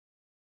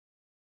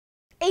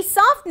A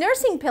soft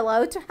nursing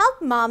pillow to help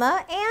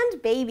mama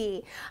and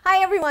baby.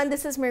 Hi everyone,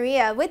 this is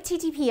Maria with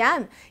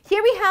TTPM.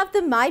 Here we have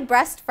the My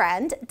Brest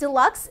Friend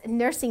Deluxe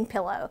Nursing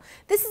Pillow.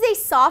 This is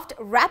a soft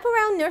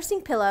wraparound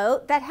nursing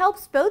pillow that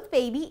helps both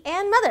baby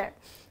and mother.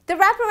 The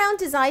wraparound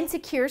design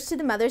secures to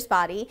the mother's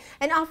body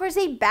and offers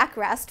a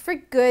backrest for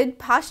good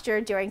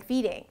posture during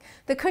feeding.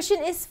 The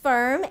cushion is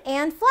firm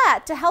and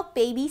flat to help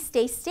baby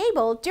stay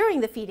stable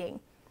during the feeding.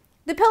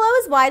 The pillow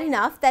is wide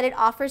enough that it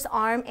offers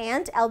arm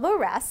and elbow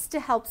rests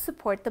to help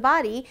support the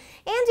body,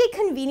 and a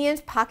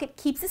convenient pocket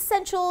keeps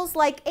essentials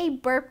like a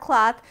burp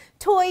cloth,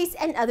 toys,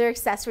 and other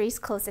accessories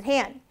close at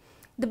hand.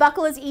 The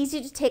buckle is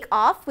easy to take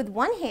off with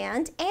one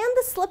hand, and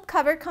the slip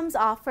cover comes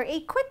off for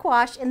a quick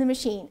wash in the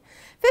machine.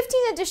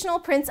 15 additional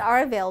prints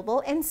are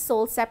available and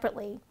sold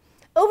separately.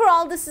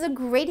 Overall, this is a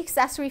great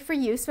accessory for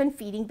use when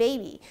feeding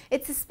baby.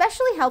 It's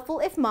especially helpful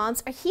if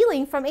moms are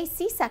healing from a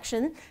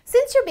C-section,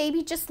 since your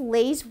baby just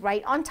lays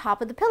right on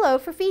top of the pillow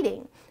for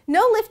feeding.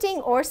 No lifting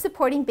or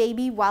supporting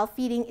baby while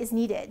feeding is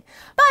needed.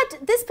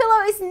 But this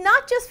pillow is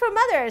not just for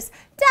mothers.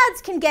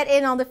 Dads can get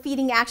in on the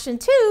feeding action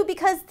too,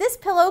 because this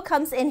pillow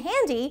comes in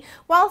handy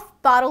while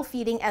bottle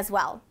feeding as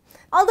well.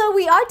 Although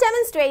we are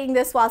demonstrating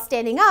this while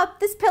standing up,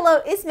 this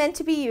pillow is meant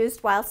to be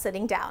used while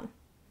sitting down.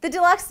 The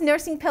Deluxe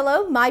Nursing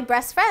Pillow, My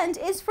Brest Friend,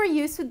 is for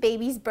use with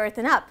babies birth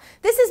and up.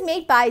 This is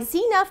made by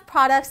Zenoff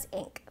Products,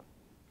 Inc.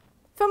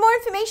 For more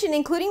information,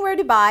 including where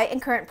to buy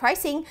and current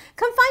pricing,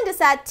 come find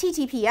us at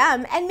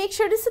TTPM and make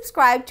sure to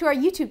subscribe to our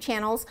YouTube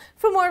channels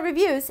for more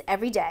reviews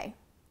every day.